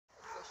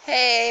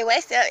Hey,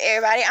 what's up,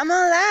 everybody? I'm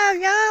on live,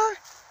 y'all.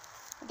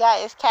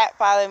 Got this cat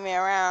following me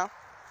around.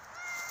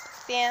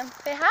 See him?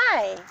 Say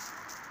hi.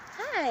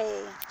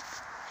 Hi.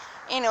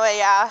 Anyway,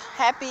 y'all,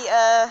 happy,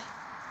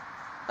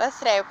 what's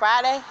today,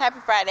 Friday? Happy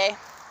Friday.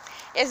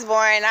 It's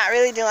boring, not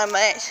really doing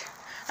much.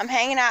 I'm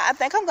hanging out. I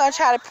think I'm going to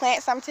try to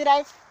plant something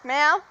today.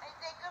 Ma'am?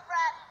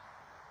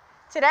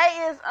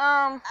 Today is,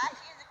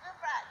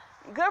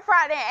 Good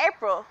Friday in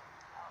April.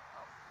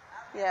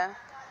 Yeah.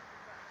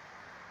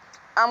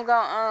 I'm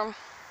going,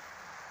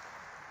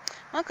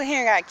 Uncle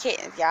Henry got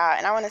kittens, y'all,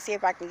 and I want to see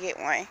if I can get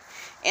one.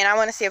 And I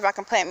want to see if I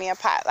can plant me a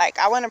pot. Like,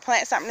 I want to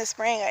plant something this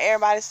spring, or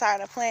everybody's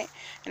starting to plant,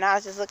 and I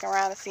was just looking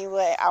around to see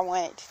what I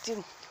wanted to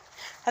do.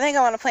 I think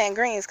I want to plant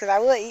greens, because I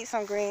will eat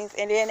some greens,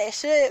 and then it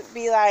should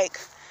be, like,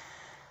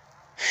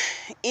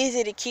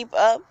 easy to keep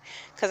up,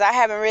 because I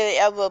haven't really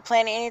ever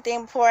planted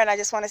anything before, and I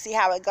just want to see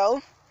how it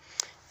go.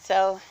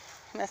 So,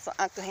 that's what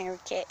Uncle Henry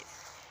cat.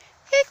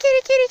 Here,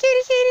 kitty, kitty,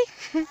 kitty, kitty.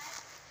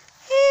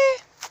 Here.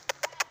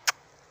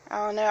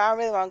 I don't know. I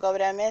really want to go over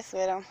there and mess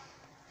with him.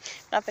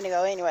 I'm finna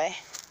go anyway.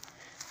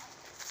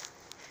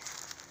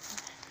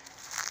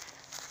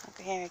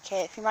 Uncle Henry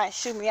cats. He might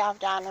shoot me off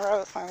down the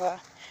road somewhere.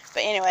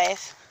 But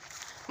anyways,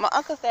 my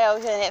uncle stay over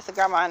here next to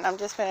grandma, and I'm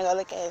just finna go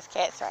look at his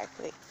cats right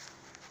quick.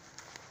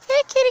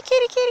 Hey, kitty,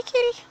 kitty, kitty,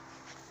 kitty.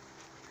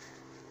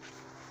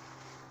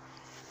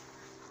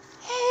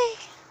 Hey.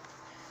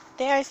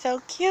 They're so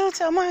cute.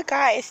 Oh my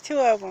God, it's two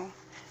of them.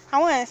 I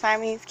want a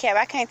Siamese cat,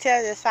 but I can't tell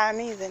if they're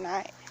Siamese or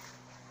not.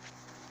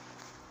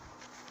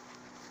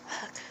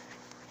 Look.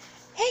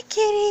 Hey,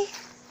 kitty.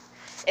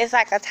 It's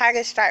like a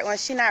tiger stripe one.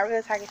 She's not really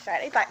a tiger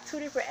stripe. It's like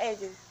two different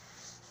edges.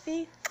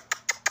 See?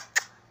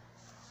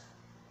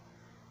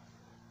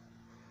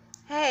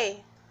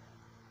 Hey.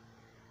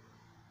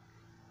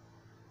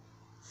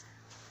 See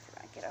if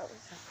I can get over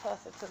so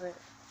closer to it.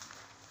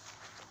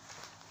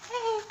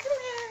 Hey,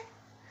 come here.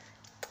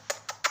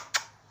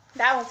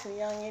 That one's too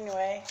young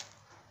anyway.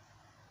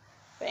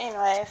 But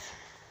anyways,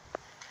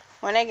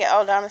 when they get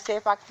older, I'm going to see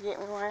if I can get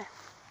me one.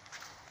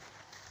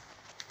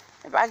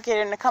 If I get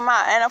them to come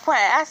out. And I'm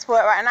playing ask for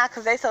it right now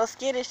because they so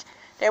skittish.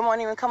 They won't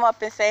even come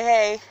up and say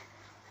hey.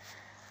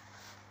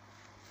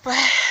 But,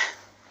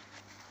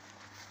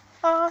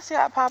 oh, she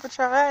got Paw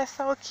Patrol. That is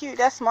so cute.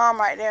 That's Mom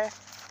right there.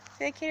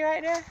 See that kitty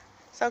right there?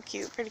 So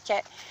cute. Pretty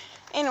cat.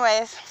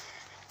 Anyways,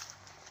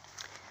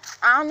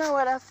 I don't know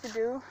what else to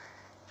do.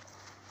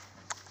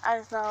 I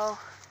just know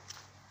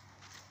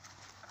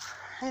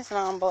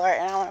I'm bored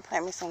and I want to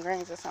plant me some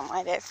greens or something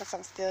like that since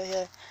I'm still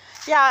here.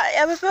 Y'all,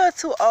 ever feel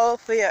too old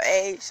for your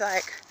age?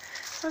 Like,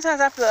 sometimes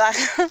I feel like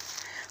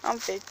I'm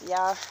 50,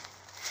 y'all.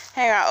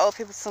 Hang around old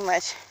people too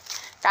much.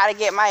 Gotta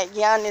get my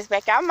youngness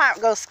back. I might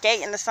go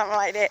skating or something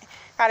like that.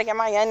 Gotta get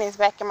my youngness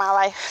back in my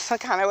life some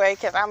kind of way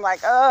because I'm like,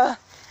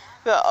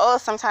 feel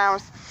old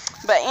sometimes.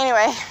 But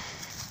anyway,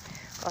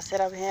 go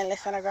sit over here and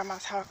listen to grandma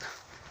talk.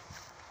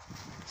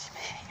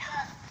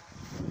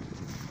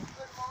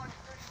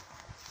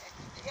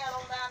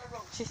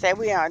 She said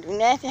we don't do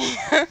nothing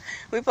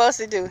we supposed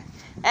to do.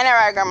 Ain't that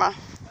right, Grandma?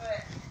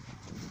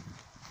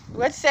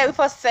 What you say? We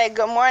supposed to say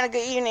good morning,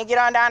 good evening, get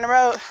on down the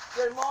road.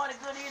 Good morning,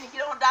 good evening,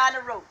 get on down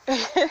the road.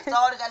 That's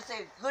all I gotta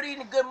say. Good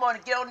evening, good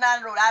morning, get on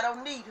down the road. I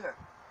don't need her.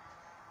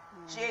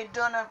 She ain't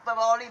done nothing for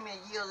all them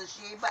years, and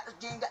she ain't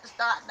got to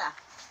start now.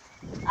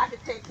 I can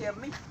take care of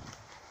me.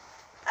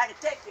 I can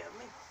take care of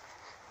me.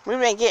 We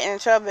been getting in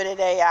trouble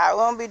today, y'all.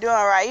 We won't be doing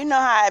right. You know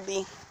how I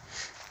be.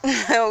 We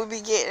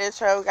be getting in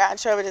trouble. Got in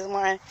trouble this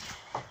morning.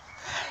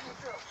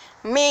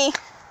 Me.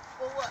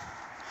 For what?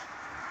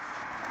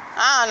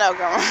 I don't know,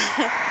 Grandma.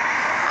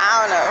 I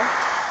don't know.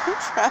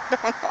 I don't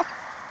know.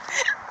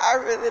 I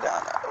really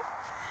don't know.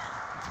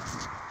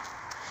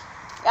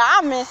 Yeah, I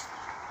don't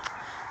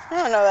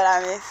know what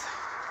I miss.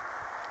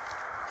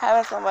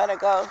 Having somewhere to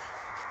go.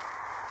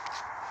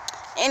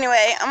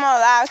 Anyway, I'm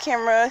on live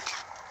camera.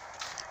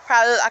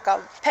 Probably look like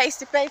a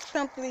pasty-face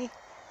pimple,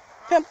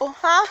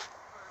 huh?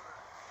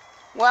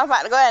 Well, I'm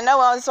about to go ahead and know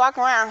I'm just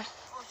walking around.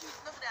 Oh, she's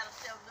looking at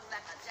herself, look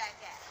like a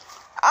jackass.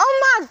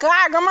 Oh my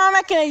God, Grandma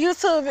making a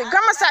YouTube video.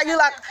 Grandma said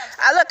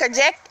I look a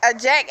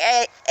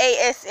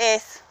jackass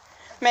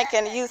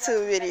making a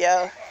YouTube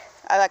video.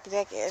 I like a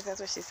jackass,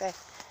 that's what she said.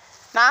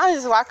 Nah, I'm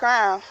just walking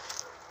around.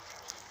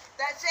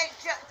 That think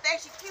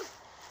she cute.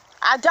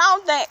 I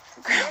don't think.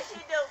 Yes, she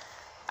do.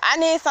 I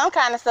need some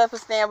kind of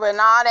self-esteem, but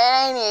nah,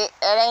 that ain't it.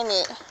 That ain't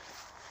it. Well,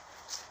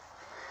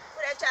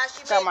 that time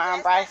she So made my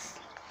last Bryce. night.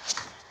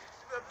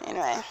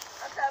 Anyway. I'm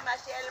talking about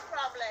she had a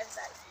problem last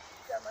night.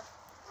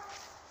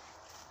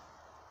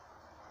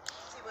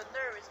 She was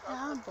nervous.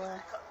 Oh boy. You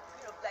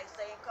know, like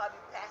saying, call me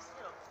past,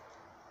 you know.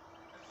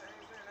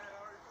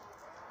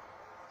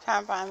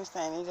 Trying to find me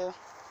something to do.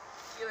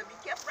 You would be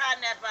kept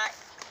riding that bike.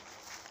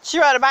 She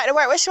rode a bike to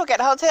work. Where she work at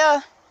the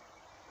hotel?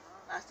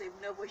 I said,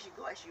 no, where she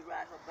go, she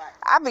ride her bike.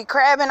 I be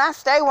crabbing. I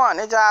stay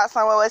wanting to drive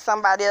somewhere with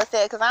somebody else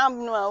at because I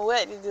don't know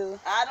what to do.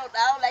 I don't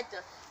like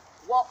to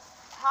walk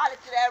hard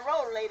to that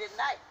road late at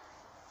night.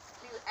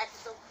 People acting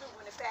so stupid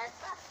when they pass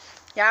by.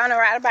 Y'all want to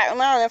ride a bike? I don't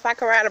know if I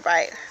can ride a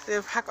bike. See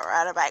if I can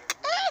ride a bike.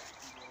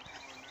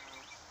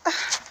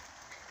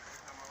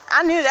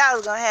 I knew that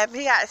was gonna happen.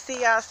 He got to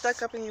see y'all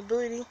stuck up in your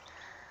booty.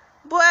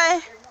 Boy,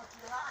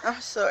 I'm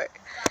short.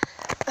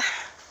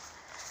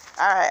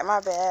 Alright, my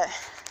bad.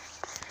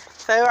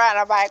 So we're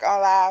riding a bike on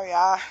live,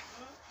 y'all.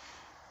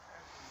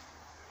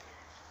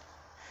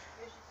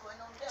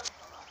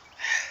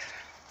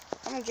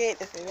 I'm gonna get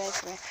this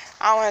eventually.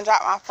 I don't wanna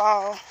drop my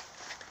phone.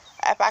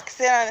 If I could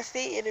sit on the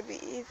seat, it'd be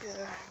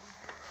easier.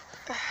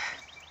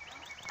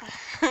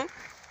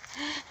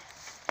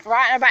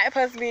 Riding a bike is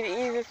supposed to be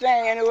the easiest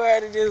thing in the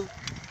world to do.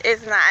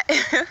 It's not.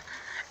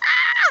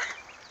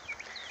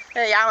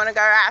 Hey, y'all wanna go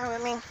riding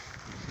with me?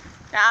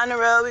 Down the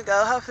road we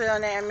go. Hopefully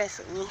don't let mess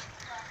with me.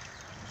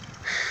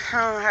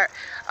 I don't hurt.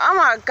 Oh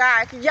my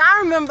God, y'all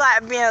remember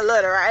like being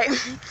little, right?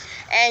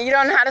 And you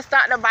don't know how to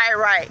start the bike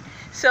right.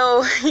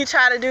 So you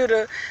try to do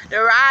the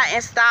ride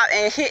and stop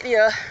and hit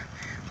your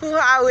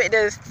hoo-ha with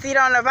the seat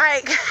on the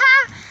bike.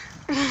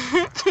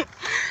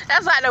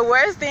 That's like the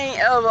worst thing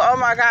ever. Oh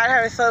my God, it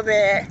hurt so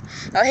bad.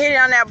 Or hit it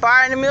on that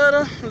bar in the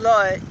middle.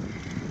 Lord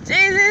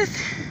Jesus.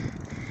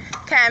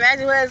 Can't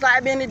imagine what it's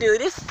like being to do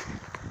this.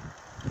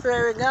 That's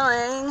where we're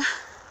going.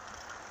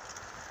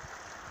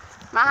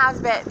 My house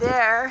back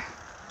there.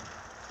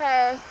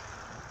 Hey.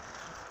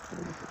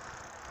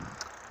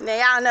 Now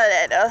y'all know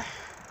that though.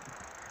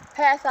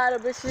 Pass all the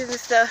bushes and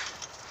stuff.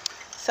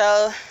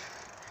 So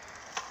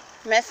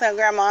messing with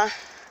grandma.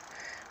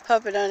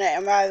 Hope it don't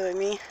let bother with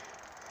me.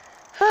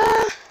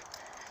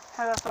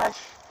 Have a fun.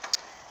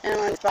 And I'm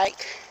on this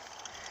bike.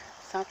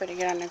 So I'm gonna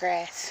get on the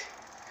grass.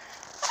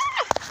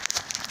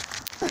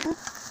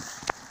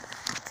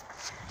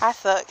 I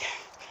suck.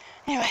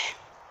 Anyway.